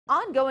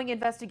Ongoing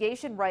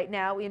investigation right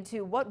now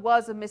into what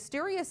was a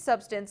mysterious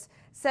substance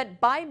sent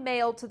by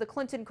mail to the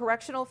Clinton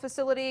Correctional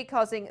Facility,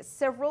 causing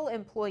several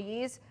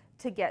employees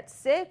to get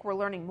sick. We're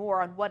learning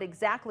more on what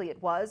exactly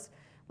it was.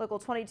 Local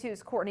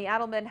 22's Courtney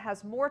Adelman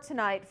has more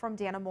tonight from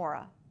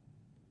Dannemora.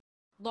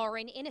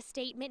 Lauren, in a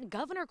statement,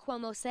 Governor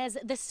Cuomo says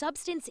the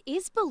substance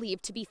is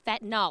believed to be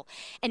fentanyl,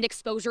 and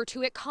exposure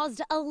to it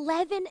caused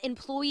 11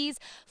 employees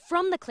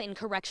from the Clinton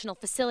Correctional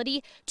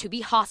Facility to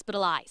be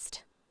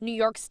hospitalized. New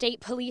York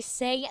State Police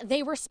say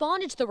they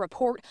responded to the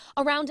report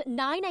around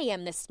 9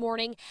 a.m. this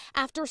morning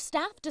after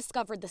staff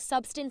discovered the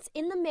substance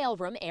in the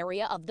mailroom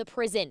area of the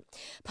prison.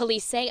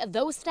 Police say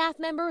those staff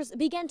members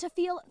began to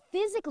feel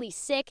physically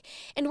sick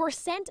and were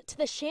sent to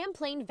the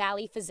Champlain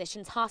Valley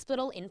Physicians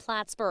Hospital in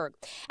Plattsburgh.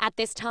 At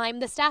this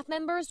time, the staff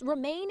members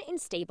remain in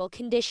stable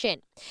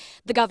condition.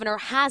 The governor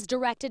has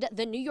directed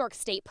the New York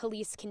State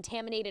Police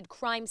Contaminated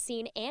Crime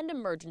Scene and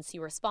Emergency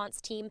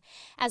Response Team,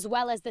 as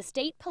well as the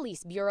State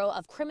Police Bureau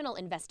of Criminal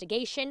Investigation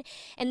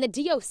and the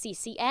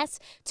DOCCS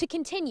to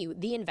continue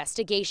the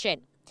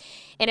investigation.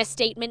 In a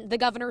statement, the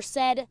governor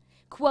said,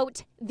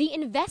 quote, "The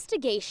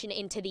investigation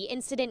into the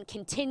incident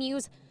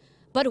continues,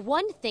 but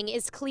one thing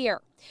is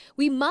clear.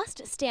 We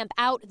must stamp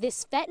out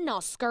this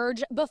fentanyl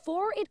scourge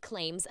before it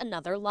claims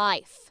another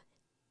life."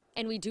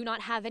 And we do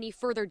not have any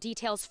further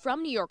details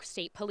from New York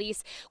State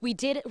Police. We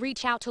did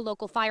reach out to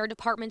local fire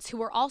departments who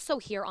were also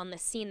here on the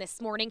scene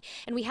this morning,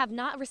 and we have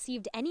not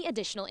received any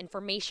additional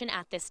information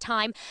at this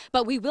time,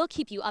 but we will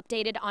keep you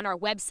updated on our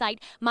website,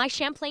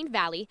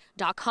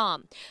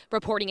 mychamplainvalley.com.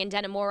 Reporting in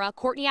Dannemora,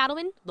 Courtney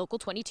Adelman, Local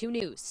 22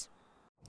 News.